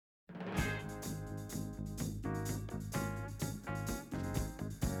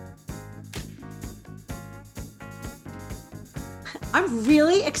I'm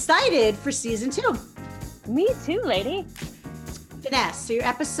really excited for season 2. Me too, lady. Vanessa, so your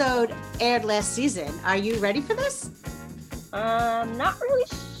episode aired last season. Are you ready for this? Not really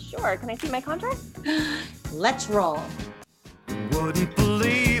sure. Can I see my contract? Let's roll. Wouldn't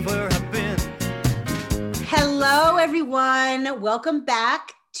believe where I've been. Hello, everyone. Welcome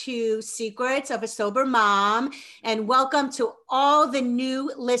back to Secrets of a Sober Mom, and welcome to all the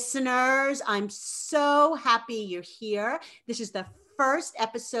new listeners. I'm so happy you're here. This is the first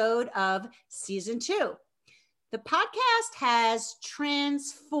episode of season 2. The podcast has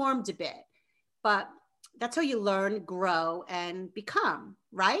transformed a bit, but that's how you learn, grow, and become,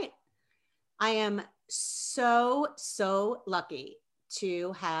 right? I am so lucky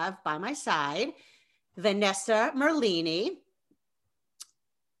to have by my side Vanessa Merlini.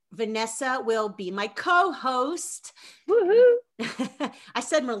 Vanessa will be my co-host. Woohoo! I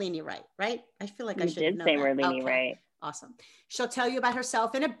said Merlini right? I feel like I should did know say that. Merlini Okay. right. Awesome. She'll tell you about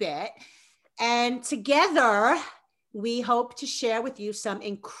herself in a bit. And together, we hope to share with you some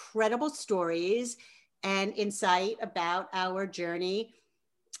incredible stories and insight about our journey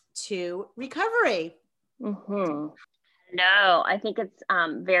to recovery. Mm-hmm. No, I think it's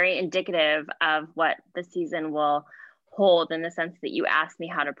very indicative of what the season will hold, in the sense that you asked me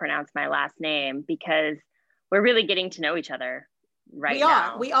how to pronounce my last name, because we're really getting to know each other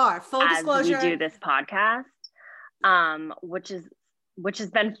now. We are. Full disclosure. As we do this podcast, which has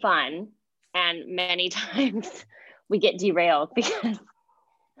been fun, and many times we get derailed because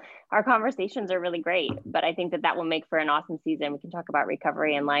our conversations are really great. But I think that will make for an awesome season. We can talk about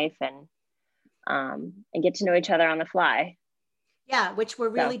recovery and life, and get to know each other on the fly. Yeah, which we're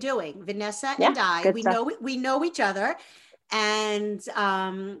really doing. Vanessa and I, we know each other, and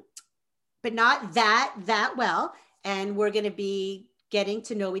but not that well. And we're going to be getting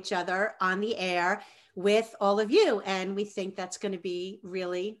to know each other on the air with all of you, and we think that's going to be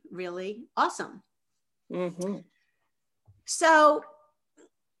really, really awesome. Mm-hmm. So,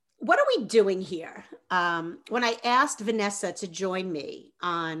 what are we doing here? When I asked Vanessa to join me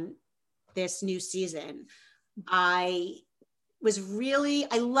on this new season, I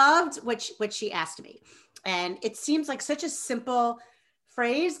loved what she asked me. And it seems like such a simple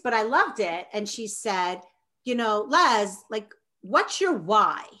phrase, but I loved it. And she said, Les, like, what's your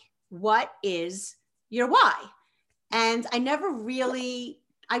why? What is your why? And I never really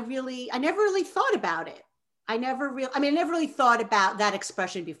thought about it. I never really thought about that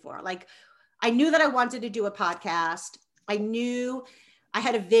expression before. Like, I knew that I wanted to do a podcast. I knew I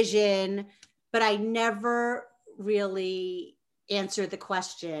had a vision, but I never really answered the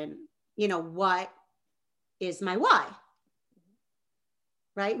question, what is my why?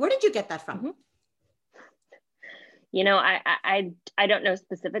 Right? Where did you get that from? Mm-hmm. I don't know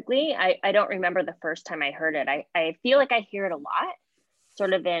specifically. I don't remember the first time I heard it. I feel like I hear it a lot,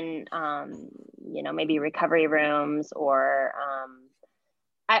 sort of in, maybe recovery rooms, or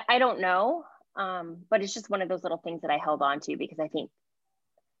I don't know. But it's just one of those little things that I held on to, because I think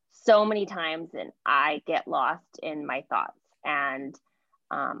so many times and I get lost in my thoughts, and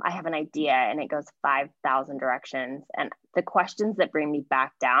I have an idea and it goes 5,000 directions. And the questions that bring me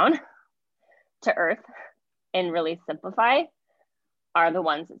back down to earth and really simplify are the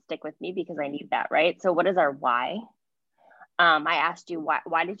ones that stick with me, because I need that, right? So what is our why? I asked you,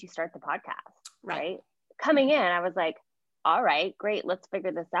 why did you start the podcast? Right? Coming in, I was like, all right, great, let's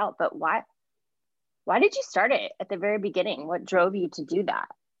figure this out. But why did you start it at the very beginning? What drove you to do that?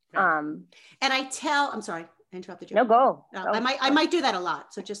 And I'm sorry, I interrupted you. No, go. I might do that a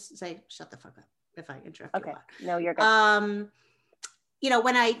lot. So just say, shut the fuck up if I interrupt you a lot. No, you're good.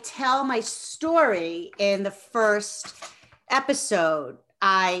 When I tell my story in the first episode,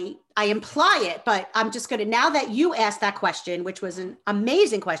 I imply it, but I'm just going to, now that you asked that question, which was an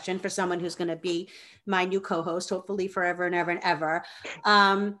amazing question for someone who's going to be my new co-host, hopefully forever and ever and ever,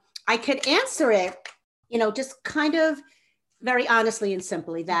 I could answer it, just kind of very honestly and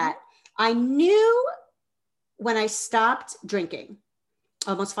simply, that I knew when I stopped drinking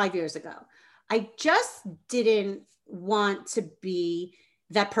almost 5 years ago, I just didn't want to be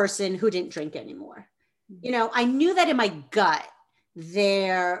that person who didn't drink anymore. I knew that in my gut,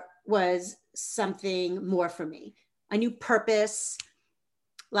 there was something more for me. I knew purpose,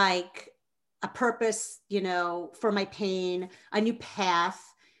 like a purpose, for my pain, a new path.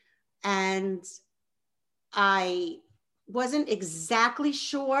 And I wasn't exactly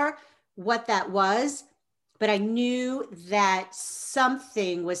sure what that was, but I knew that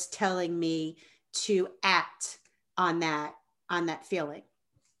something was telling me to act on that feeling.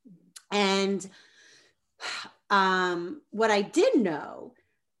 And what I did know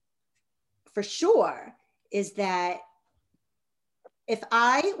for sure is that if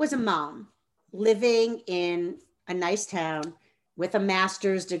I was a mom living in a nice town with a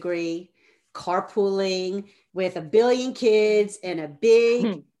master's degree, carpooling with a billion kids in a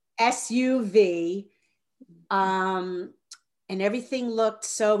big SUV, and everything looked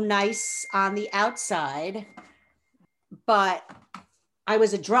so nice on the outside, but I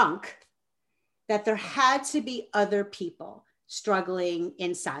was a drunk, that there had to be other people struggling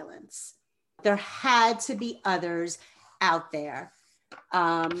in silence. There had to be others out there,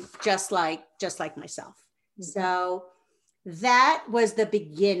 just like myself. So that was the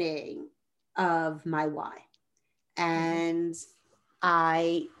beginning of my why. And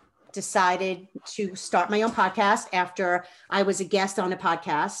I decided to start my own podcast after I was a guest on a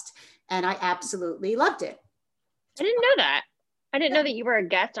podcast, and I absolutely loved it. I didn't know that. I didn't know that you were a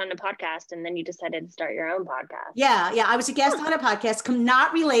guest on a podcast and then you decided to start your own podcast. Yeah. I was a guest on a podcast,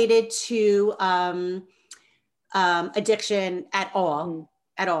 not related to addiction at all.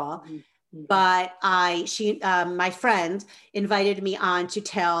 But my friend invited me on to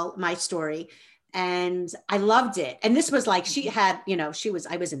tell my story, and I loved it. And this was like, she had,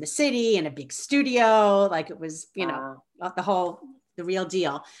 I was in the city in a big studio, like it was, the real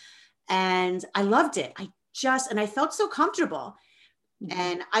deal. And I loved it. And I felt so comfortable.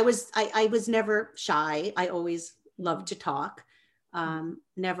 And I was never shy. I always loved to talk,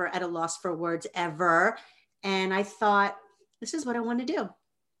 never at a loss for words ever. And I thought, this is what I want to do.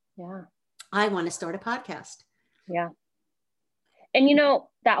 Yeah. I want to start a podcast. Yeah. And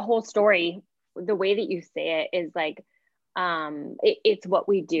that whole story, the way that you say it is like, it's what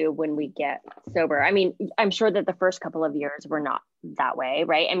we do when we get sober. I mean, I'm sure that the first couple of years were not that way,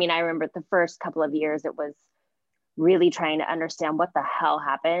 right? I mean, I remember the first couple of years, it was really trying to understand what the hell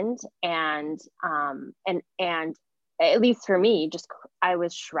happened. And at least for me, I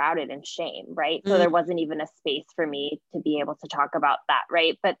was shrouded in shame, right? So there wasn't even a space for me to be able to talk about that,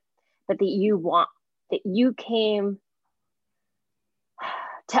 right? But that you came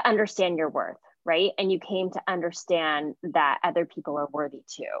to understand your worth, right? And you came to understand that other people are worthy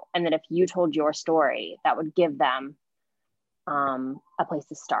too. And that if you told your story, that would give them a place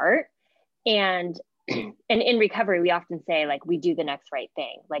to start. And in recovery, we often say, like, we do the next right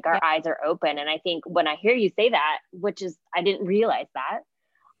thing, like our eyes are open. And I think when I hear you say that, which is, I didn't realize that,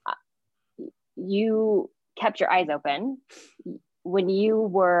 you kept your eyes open when you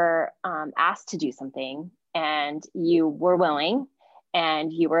were asked to do something, and you were willing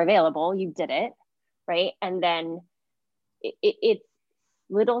and you were available, you did it, right? And then it's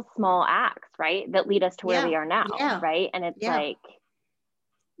little small acts, right, that lead us to where we are now, right? And it's like,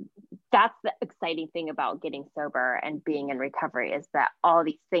 that's the exciting thing about getting sober and being in recovery, is that all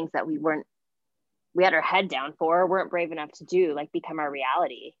these things that we had our head down for, weren't brave enough to do, like, become our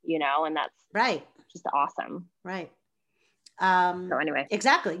reality, and that's right. Just awesome. Right. So anyway.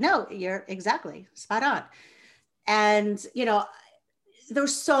 Exactly. No, you're exactly spot on. And,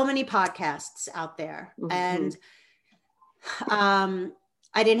 there's so many podcasts out there, and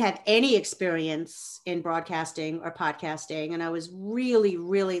I didn't have any experience in broadcasting or podcasting. And I was really,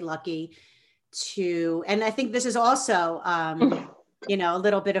 really lucky and I think this is also, a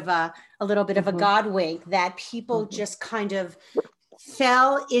little bit of a God wink, that people just kind of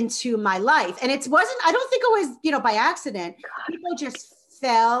fell into my life. And I don't think it was, by accident. People just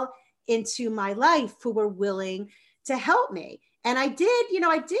fell into my life who were willing to help me. And I did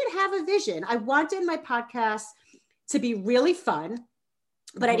have a vision. I wanted my podcast to be really fun,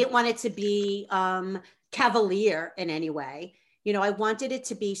 but I didn't want it to be cavalier in any way. I wanted it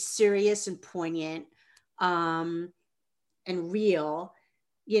to be serious and poignant and real,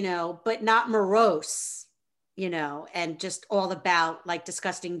 but not morose, and just all about, like,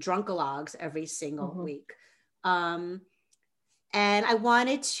 disgusting drunkalogs every single week. And I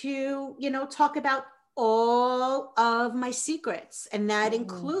wanted to, talk about all of my secrets. And that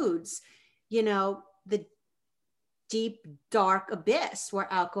includes, the deep, dark abyss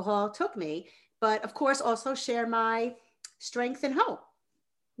where alcohol took me, but of course also share my strength and hope.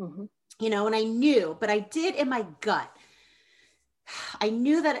 And I knew, but I did in my gut, I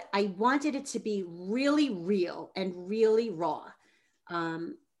knew that I wanted it to be really real and really raw,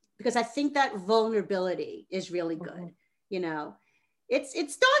 because I think that vulnerability is really good.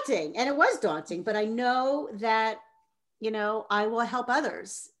 It's daunting, and it was daunting, but I know that, I will help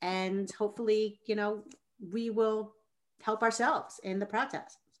others, and hopefully, we will help ourselves in the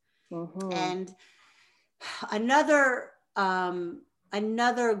process. And another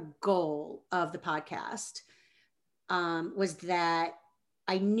goal of the podcast was that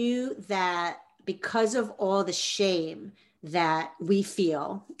I knew that because of all the shame that we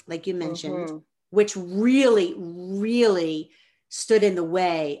feel, like you mentioned, which really, really stood in the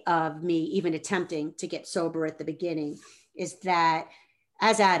way of me even attempting to get sober at the beginning is that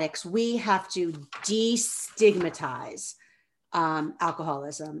as addicts, we have to destigmatize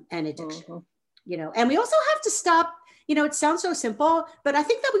alcoholism and addiction, and we also have to stop, it sounds so simple, but I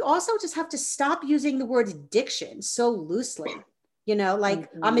think that we also just have to stop using the word addiction so loosely, like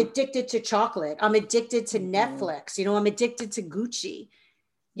I'm addicted to chocolate. I'm addicted to Netflix, I'm addicted to Gucci,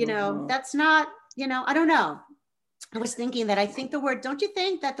 that's not, I don't know. I was thinking that I think don't you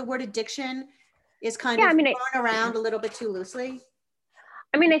think that the word addiction is kind of thrown around a little bit too loosely?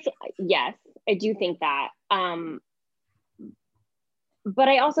 I mean, yes, I do think that. But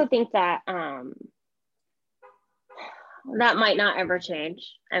I also think that that might not ever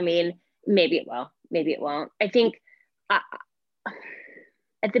change. I mean, maybe it will, maybe it won't. I think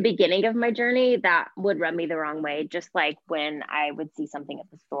at the beginning of my journey, that would rub me the wrong way. Just like when I would see something at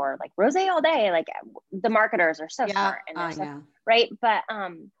the store, like rosé all day, like the marketers are so smart and they're so, right. But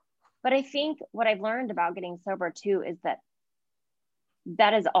I think what I've learned about getting sober too, is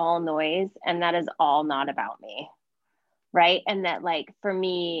that is all noise and that is all not about me. Right. And that, like, for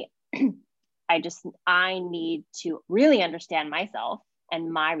me, I need to really understand myself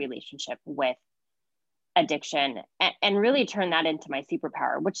and my relationship with addiction and really turn that into my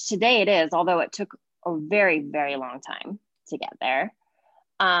superpower, which today it is, although it took a very, very long time to get there.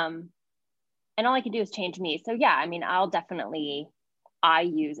 And all I can do is change me. So yeah, I mean, I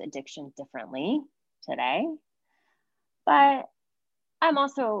use addiction differently today, but I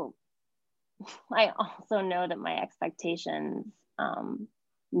also know that my expectations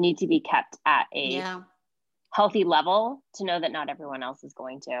need to be kept at a healthy level to know that not everyone else is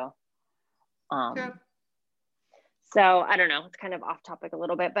going to. Sure. So I don't know, it's kind of off topic a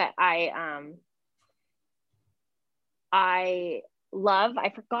little bit, but I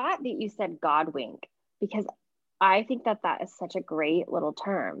forgot that you said God wink, because I think that is such a great little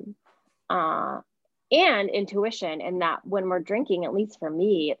term. And intuition, and that when we're drinking, at least for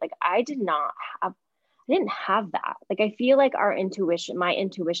me, like I didn't have that. Like, I feel like my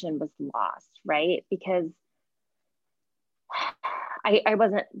intuition was lost, right? Because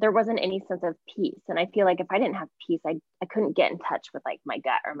there wasn't any sense of peace. And I feel like if I didn't have peace, I couldn't get in touch with like my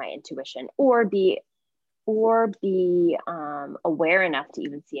gut or my intuition, or be aware enough to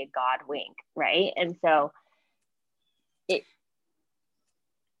even see a God wink. Right. And so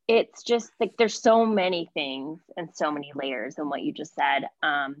it's just like, there's so many things and so many layers in what you just said.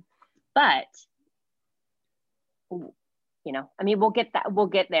 But I mean, we'll get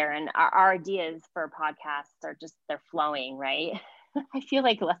there. And our ideas for podcasts are just, they're flowing, right? I feel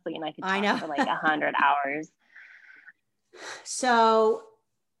like Leslie and I could talk for like 100 hours. So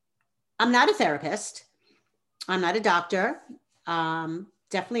I'm not a therapist. I'm not a doctor.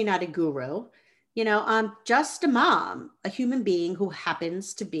 Definitely not a guru. I'm just a mom, a human being who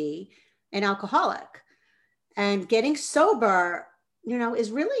happens to be an alcoholic. And getting sober,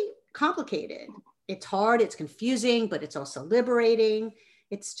 is really complicated. It's hard, it's confusing, but it's also liberating.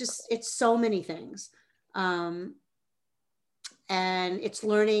 It's so many things. And it's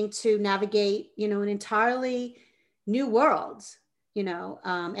learning to navigate, an entirely new world,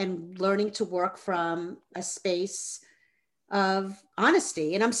 and learning to work from a space of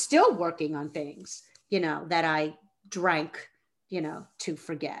honesty. And I'm still working on things, that I drank, to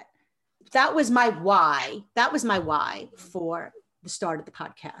forget. That was my why. That was my why for the start of the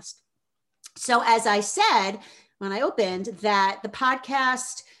podcast. So as I said, when I opened, that the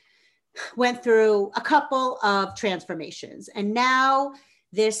podcast went through a couple of transformations, and now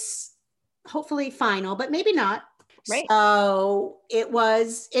this hopefully final, but maybe not. Right. So it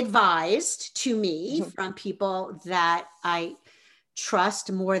was advised to me from people that I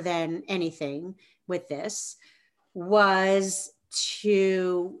trust more than anything with this, was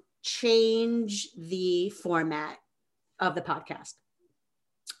to change the format of the podcast.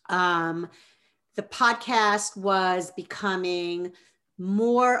 The podcast was becoming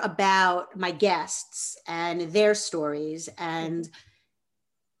more about my guests and their stories, and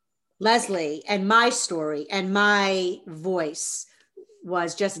Leslie and my story, and my voice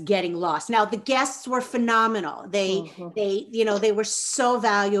was just getting lost. Now, the guests were phenomenal. They were so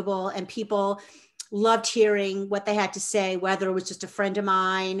valuable, and people loved hearing what they had to say, whether it was just a friend of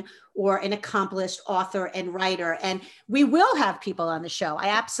mine or an accomplished author and writer. And we will have people on the show. I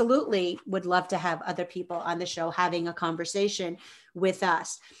absolutely would love to have other people on the show having a conversation with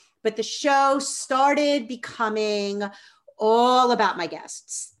us. But the show started becoming all about my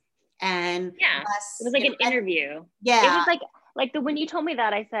guests. And it was like an interview. Yeah. It was like when you told me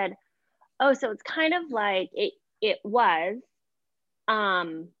that, I said, oh, so it's kind of like it was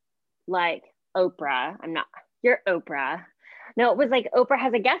like Oprah. You're Oprah, No, it was like Oprah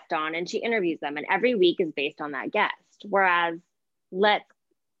has a guest on and she interviews them, and every week is based on that guest. Whereas let's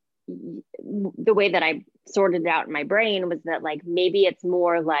the way that I sorted it out in my brain was that like maybe it's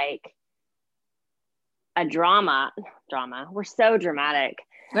more like a drama. We're so dramatic.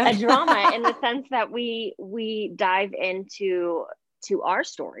 A drama in the sense that we dive into our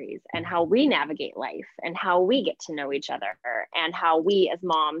stories and how we navigate life and how we get to know each other and how we as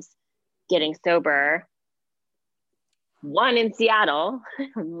moms getting sober, one in Seattle,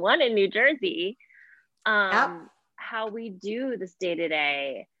 one in New Jersey, how we do this day to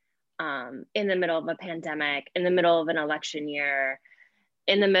day in the middle of a pandemic, in the middle of an election year,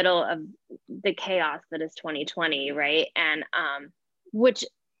 in the middle of the chaos that is 2020, right? And which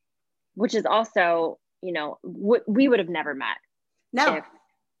is also, you know, we would have never met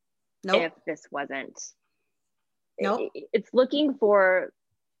if this wasn't. It's looking for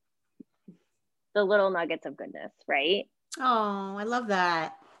the little nuggets of goodness, right? Oh, I love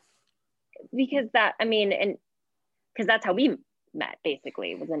that. Because that's how we met,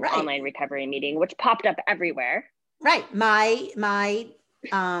 basically. It was an online recovery meeting, which popped up everywhere. Right. My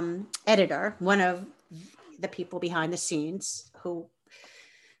editor, one of the people behind the scenes, who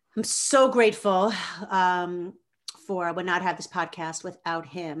I'm so grateful for, I would not have this podcast without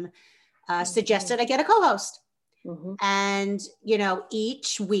him, suggested I get a co-host. Mm-hmm. And, you know,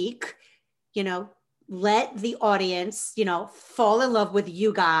 each week, you know, let the audience, you know, fall in love with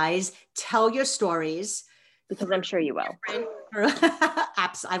you guys, tell your stories. Because I'm sure you will.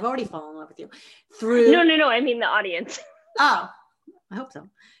 I've already fallen in love with you. No, I mean the audience. Oh, I hope so.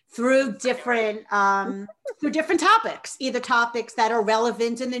 Through different topics, either topics that are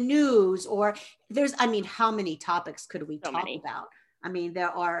relevant in the news, or how many topics could we talk about? I mean,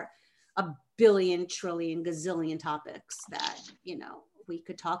 there are a billion, trillion, gazillion topics that, you know, we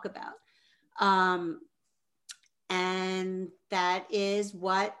could talk about. And that is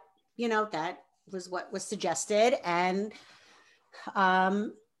what, you know, that was what was suggested. And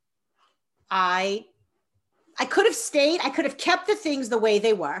I could have stayed, I could have kept the things the way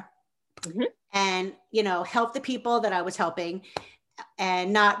they were, mm-hmm. and, you know, help the people that I was helping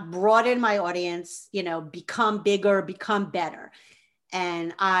and not broaden my audience, you know, become bigger, become better.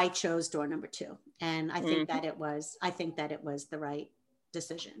 And I chose door number 2. And I think mm-hmm. that it was the right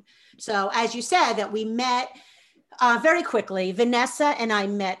decision. So as you said, that we met very quickly, Vanessa and I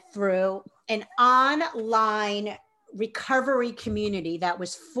met through an online recovery community that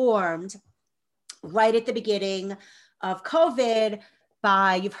was formed right at the beginning of COVID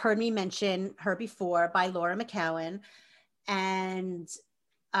by, you've heard me mention her before, by Laura McCowan. And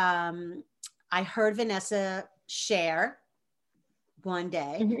I heard Vanessa share one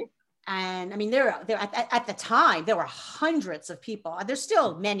day. Mm-hmm. And I mean, there at the time, there were hundreds of people. There's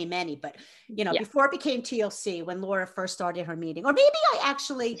still many, but, you know, before it became TLC, when Laura first started her meeting, or maybe I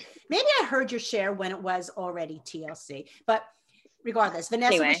heard your share when it was already TLC, but regardless,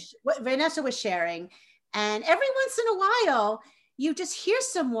 Vanessa was sharing, and every once in a while, you just hear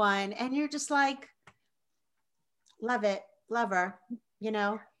someone and you're just like, love her, you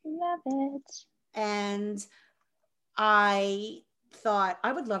know? Love it. And I thought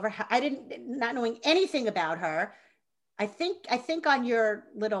I would love her. I didn't, not knowing anything about her. I think on your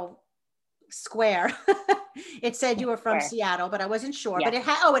little square, it said you were from Seattle, but I wasn't sure. Yeah. But it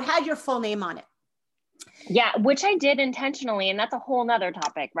had your full name on it. Yeah, which I did intentionally. And that's a whole nother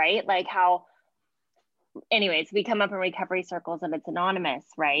topic, right? Like how, anyways, we come up in recovery circles and it's anonymous,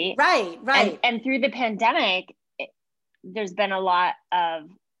 right? Right. And through the pandemic, there's been a lot of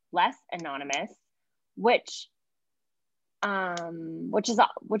less anonymous, which is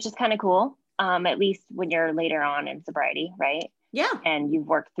kind of cool. At least when you're later on in sobriety, right? Yeah. And you've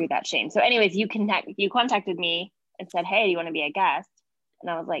worked through that shame. So anyways, you contacted me and said, hey, do you want to be a guest? And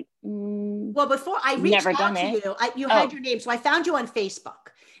I was like, well, before I reached out to you, you had your name. So I found you on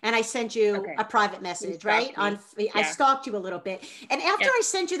Facebook and I sent you a private message, right? I stalked you a little bit. And after I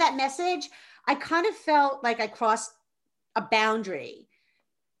sent you that message, I kind of felt like I crossed a boundary,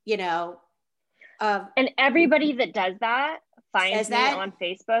 you know. And everybody that does that finds me on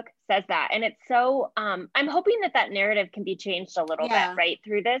Facebook says that. And it's so, I'm hoping that narrative can be changed a little bit, right,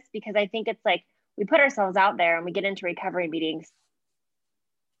 through this, because I think it's like, we put ourselves out there and we get into recovery meetings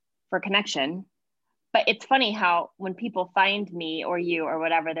for connection. But it's funny how when people find me or you or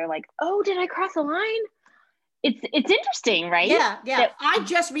whatever, they're like, oh, did I cross a line? It's interesting, right? Yeah. I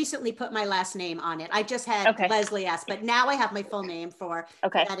just recently put my last name on it. I just had Leslie S, but now I have my full name for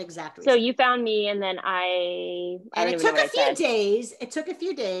that exact reason. So you found me, and then it took a few days. It took a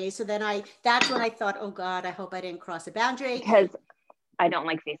few days. So then that's when I thought, oh God, I hope I didn't cross a boundary. Because I don't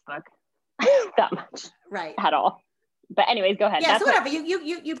like Facebook that much. Right. At all. but anyways, go ahead. Yeah, That's so whatever.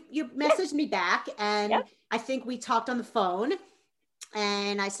 You messaged me back, and Yep. I think we talked on the phone,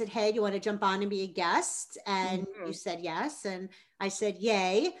 and I said, hey, do you want to jump on and be a guest? And you said yes, and I said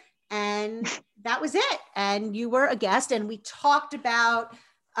yay, and that was it. And you were a guest, and we talked about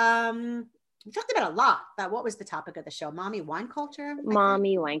a lot about what was the topic of the show. Mommy wine culture. I think?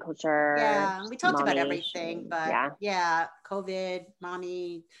 Mommy wine culture. Yeah, we talked about mommy- everything, but yeah, COVID,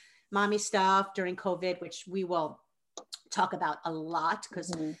 mommy stuff during COVID, which we will talk about a lot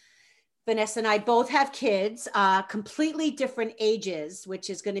because Vanessa and I both have kids, completely different ages, which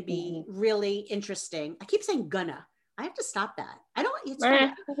is going to be really interesting. I keep saying gonna. I have to stop that. I don't. It's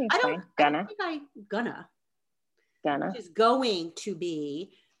funny. I don't think gonna. Which is going to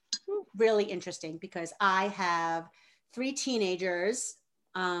be really interesting because I have 3 teenagers.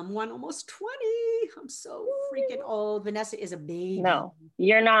 One almost 20. I'm so freaking old. Vanessa is a baby. No,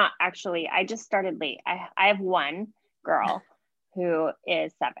 you're not actually. I just started late. I have one girl who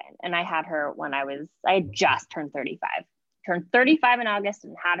is 7, and I had her when I just turned 35. Turned 35 in August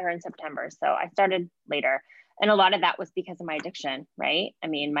and had her in September. So I started later. And a lot of that was because of my addiction, right? I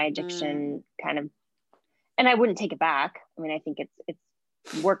mean, my addiction kind of, and I wouldn't take it back. I mean, I think it's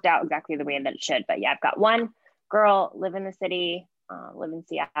worked out exactly the way that it should. But yeah, I've got one girl, live in the city, live in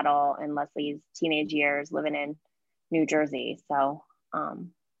Seattle, and Leslie's teenage years living in New Jersey. So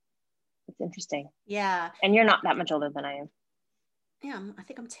it's interesting. Yeah. And you're not that much older than I am. Yeah, I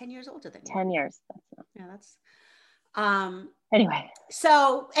think I'm 10 years older than you. 10 years. That's anyway.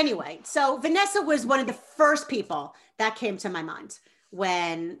 So Vanessa was one of the first people that came to my mind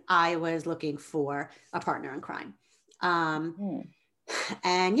when I was looking for a partner in crime.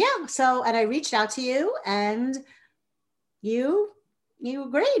 And yeah, and I reached out to you, and you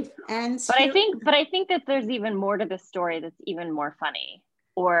agreed. And but I think that there's even more to this story that's even more funny,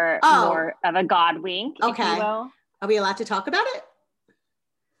 or more of a God wink, if you will. Are we allowed to talk about it?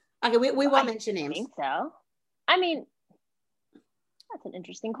 Okay, we won't mention names. I think so. I mean, that's an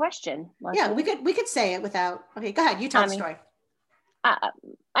interesting question. Yeah, we could say it without. Okay, go ahead. You tell the story.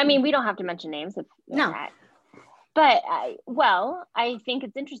 I mean, we don't have to mention names. No. But I think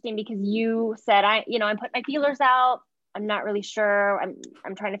it's interesting because you said I put my feelers out. I'm not really sure.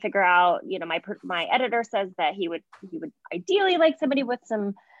 I'm trying to figure out. My editor says that he would ideally like somebody with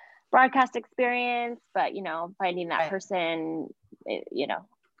some broadcast experience, but finding that person,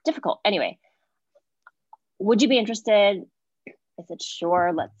 difficult. Anyway, would you be interested? I said,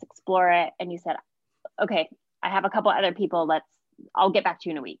 sure, let's explore it. And you said, okay, I have a couple other people. I'll get back to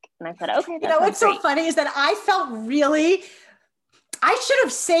you in a week. And I said, okay. What's so funny is that I felt I should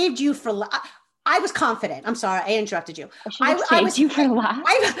have saved you for, I was confident. I'm sorry, I interrupted you. I was you for last.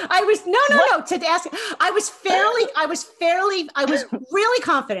 I was no. To ask, I was really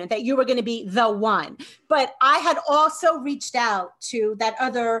confident that you were going to be the one. But I had also reached out to that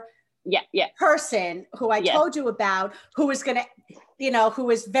other person who I told you about, who was going to, who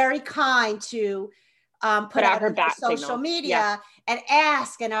was very kind to put out her social media and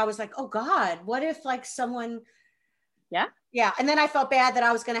ask. And I was like, oh God, what if like someone, yeah. And then I felt bad that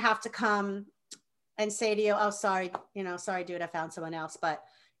I was going to have to come and say to you, oh, sorry, dude, I found someone else. But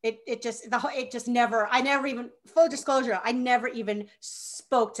it just never, I never even, full disclosure, I never even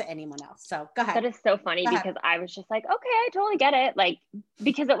spoke to anyone else. So go ahead. That is so funny because I was just like, okay, I totally get it. Like,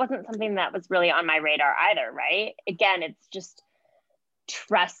 because it wasn't something that was really on my radar either, right? Again, it's just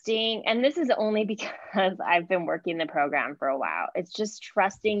trusting. And this is only because I've been working the program for a while. It's just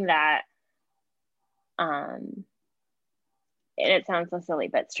trusting that, and it sounds so silly,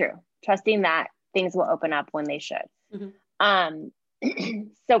 but it's true. Trusting that things will open up when they should.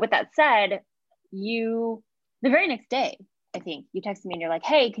 So with that said, the very next day, I think you texted me and you're like,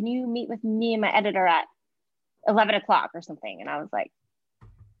 hey, can you meet with me and my editor at 11 o'clock or something? And I was like,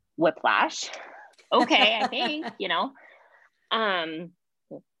 whiplash. Okay, I think,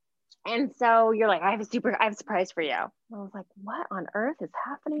 and so you're like, I have a surprise for you. I was like, what on earth is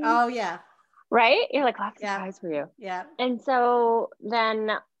happening? Oh yeah. Right? You're like, I have a surprise for you. Yeah. And so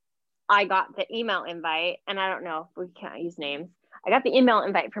then I got the email invite, and I don't know if we can't use names. I got the email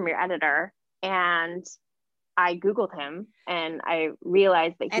invite from your editor, and I Googled him, and I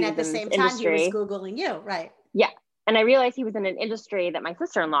realized that he was in this industry. And at the same time, he was Googling you, right? Yeah. And I realized he was in an industry that my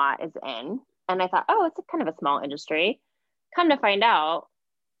sister-in-law is in. And I thought, oh, it's kind of a small industry. Come to find out,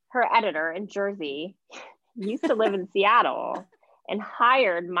 her editor in Jersey used to live in Seattle and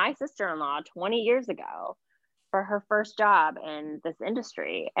hired my sister-in-law 20 years ago for her first job in this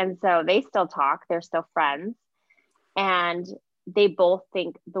industry. And so they still talk, they're still friends, and they both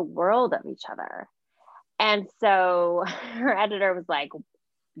think the world of each other. And so her editor was like,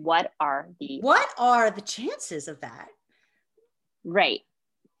 what are the chances of that? Right.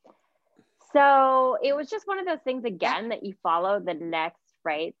 So it was just one of those things again that you follow the next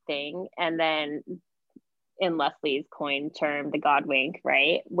right thing. And then in Leslie's coin term, the God wink,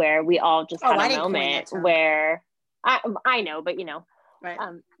 right? Where we all just had a moment where I know, but right.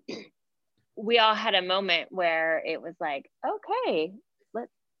 We all had a moment where it was like, okay,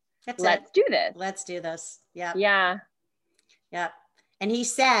 let's do this. Let's do this. Yeah. Yeah. Yeah. And he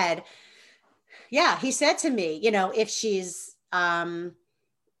said to me, if she's,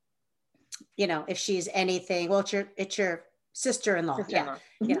 if she's anything, well, it's your sister-in-law. Yeah.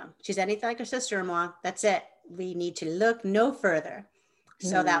 Mm-hmm. She's anything like her sister-in-law. That's it. We need to look no further.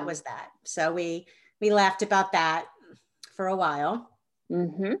 So that was that. So we laughed about that for a while.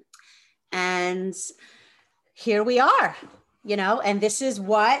 Mm-hmm. And here we are, and this is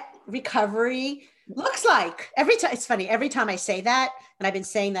what recovery looks like. Every time, it's funny, every time I say that, and I've been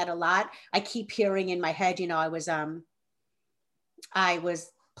saying that a lot, I keep hearing in my head, I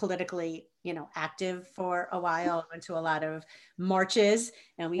was politically, active for a while. I went to a lot of marches,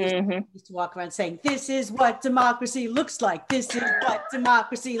 and we used to walk around saying, this is what democracy looks like. This is what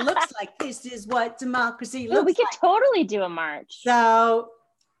democracy looks like. This is what democracy looks like. We could totally do a march. So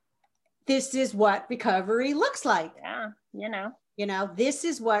this is what recovery looks like. Yeah. This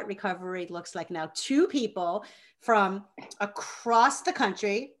is what recovery looks like now. 2 people from across the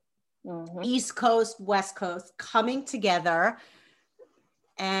country, East Coast, West Coast, coming together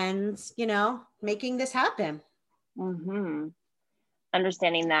and, making this happen. Mm-hmm.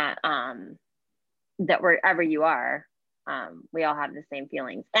 Understanding that, that wherever you are, we all have the same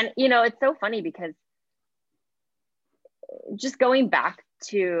feelings. And, it's so funny because just going back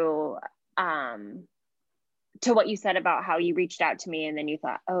to what you said about how you reached out to me and then you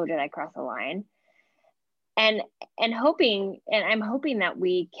thought, oh, did I cross a line? And I'm hoping that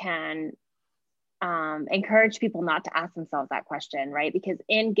we can encourage people not to ask themselves that question, right? Because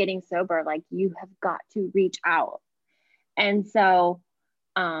in getting sober, like, you have got to reach out. And so,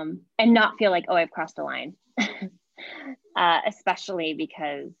 and not feel like, oh, I've crossed a line, especially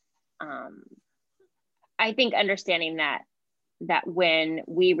because I think understanding that when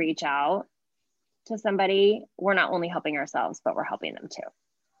we reach out to somebody, we're not only helping ourselves, but we're helping them too.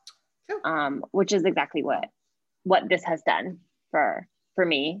 Sure. Which is exactly what this has done for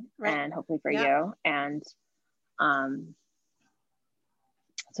me, right, and hopefully for you. And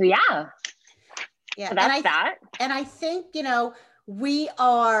so yeah. So that's that. And I think, we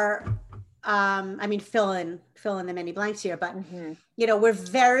are, fill in the many blanks here, but we're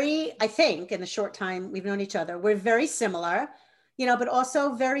very, I think in the short time we've known each other, we're very similar, but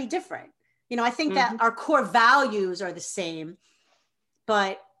also very different. I think that our core values are the same,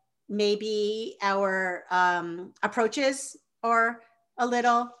 but maybe our approaches are a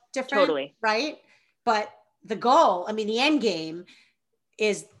little different. Totally. Right? But the goal, the end game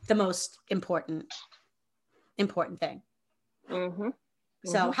is the most important thing. Mm-hmm.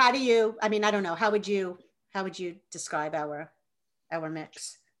 So how do you, I don't know, how would you describe our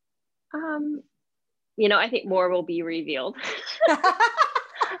mix? I think more will be revealed.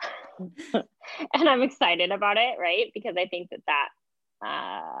 And I'm excited about it, right? Because I think that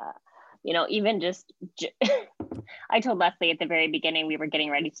even just I told Leslie at the very beginning, we were getting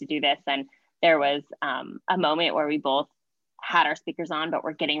ready to do this, and there was a moment where we both had our speakers on, but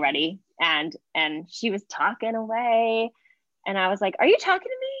we're getting ready, and she was talking away, and I was like, are you talking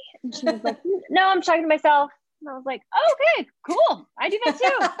to me? And she was like, no, I'm talking to myself. And I was like, oh, okay, cool, I do that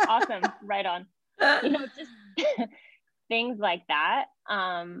too. Awesome. Right on. Just things like that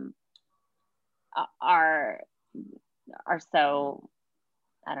are so,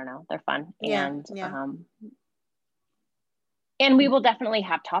 I don't know, they're fun. And we will definitely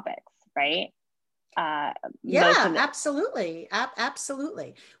have topics, right? Absolutely.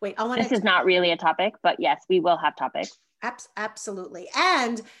 Absolutely. Wait, this is not really a topic, but yes, we will have topics. Absolutely.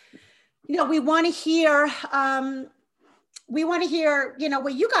 And, we want to hear,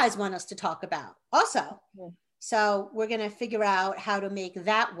 what you guys want us to talk about also. So we're going to figure out how to make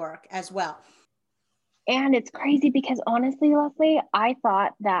that work as well. And it's crazy because honestly, Leslie, I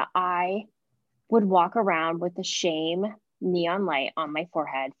thought that I would walk around with the shame neon light on my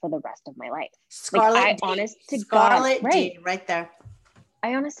forehead for the rest of my life. Scarlet D, right there.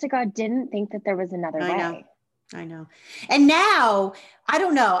 I honest to God didn't think that there was another way. I know. And now, I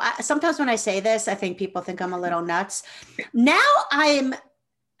don't know. Sometimes when I say this, I think people think I'm a little nuts. Now I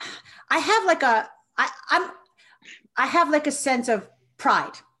have like a sense of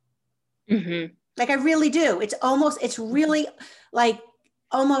pride. Mm-hmm. Like I really do. It's really like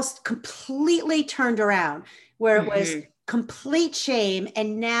almost completely turned around where it was complete shame.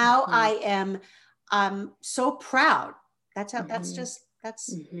 And now I am so proud That's how, that's the,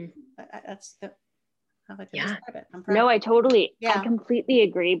 how I can Yeah. describe it. I'm proud. No, I Yeah. completely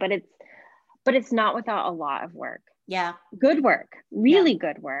agree, but it's not without a lot of work. Yeah. Good work, really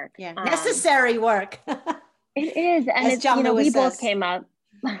good work. Yeah. Necessary work. It is. And As it's, John Lewis we both says. came up.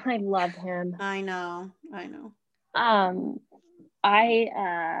 I love him. I know. What was I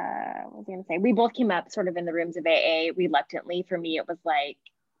going to say? We both came up sort of in the rooms of AA reluctantly. For me, it was like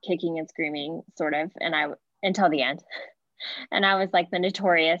kicking and screaming, sort of, until the end. And I was like the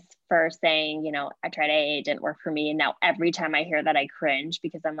notorious for saying, I tried AA, it didn't work for me. And now every time I hear that, I cringe,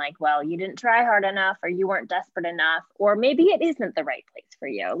 because I'm like, well, you didn't try hard enough, or you weren't desperate enough, or maybe it isn't the right place for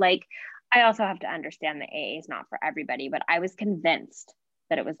you. Like, I also have to understand that AA is not for everybody, but I was convinced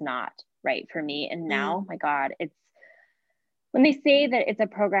that it was not right for me. And now, my God, it's, when they say that it's a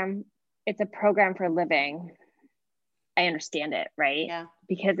program for living, I understand it, right? Yeah.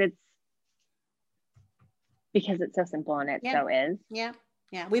 Because it's so simple, and it so is. Yeah.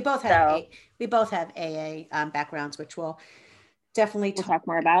 Yeah. We both have AA backgrounds, which we'll definitely talk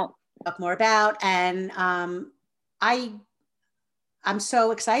more about. And I'm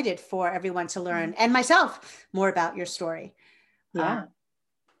so excited for everyone to learn, and myself, more about your story. Yeah.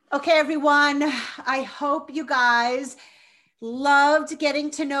 Okay, everyone. I hope you guys loved getting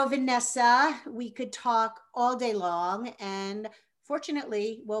to know Vanessa. We could talk all day long, and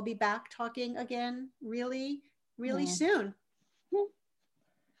fortunately, we'll be back talking again really, really soon.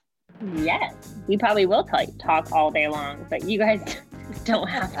 Yes, we probably will talk all day long, but you guys don't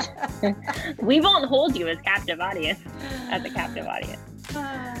have to. We won't hold you as a captive audience.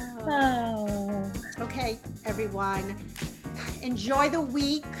 Okay, everyone. Enjoy the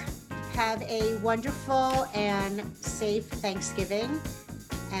week. Have a wonderful and safe Thanksgiving.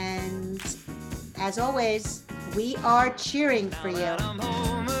 And as always, we are cheering for you.